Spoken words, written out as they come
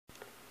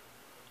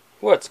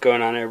What's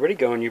going on, everybody?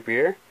 Going Yooper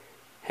here,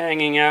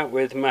 hanging out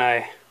with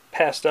my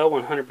pastel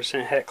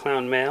 100% het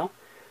clown male,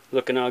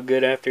 looking all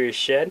good after his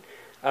shed.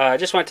 I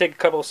just want to take a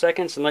couple of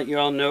seconds and let you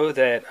all know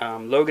that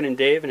Logan and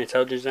Dave and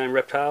Design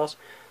Reptiles,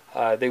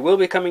 they will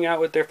be coming out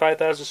with their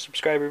 5,000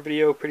 subscriber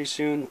video pretty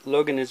soon.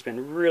 Logan has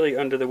been really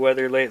under the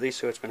weather lately,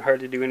 so it's been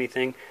hard to do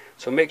anything.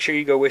 So make sure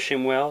you go wish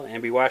him well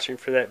and be watching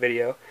for that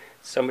video.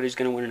 Somebody's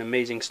going to win an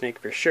amazing snake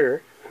for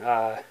sure.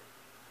 I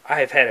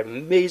have had an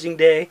amazing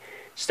day.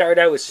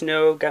 Started out with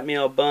snow, got me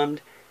all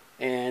bummed,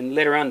 and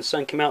later on the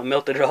sun came out and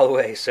melted it all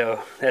away,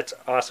 so that's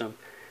awesome.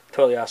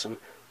 Totally awesome.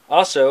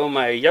 Also,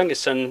 my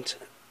youngest son's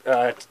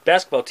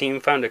basketball team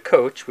found a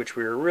coach, which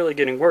we were really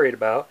getting worried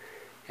about,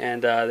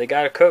 and they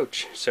got a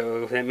coach,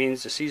 so that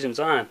means the season's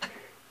on.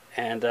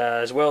 And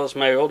as well as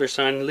my older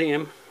son,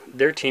 Liam,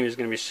 their team is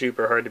going to be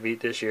super hard to beat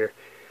this year.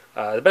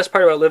 The best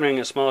part about living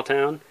in a small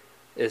town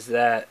is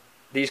that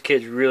these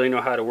kids really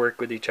know how to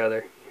work with each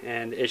other,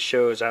 and it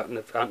shows out in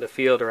the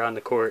field or on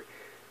the court.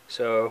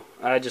 So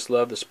I just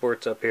love the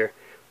sports up here.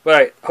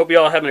 But hope you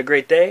all are having a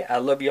great day. I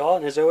love you all,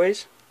 and as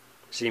always,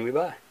 see me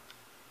bye.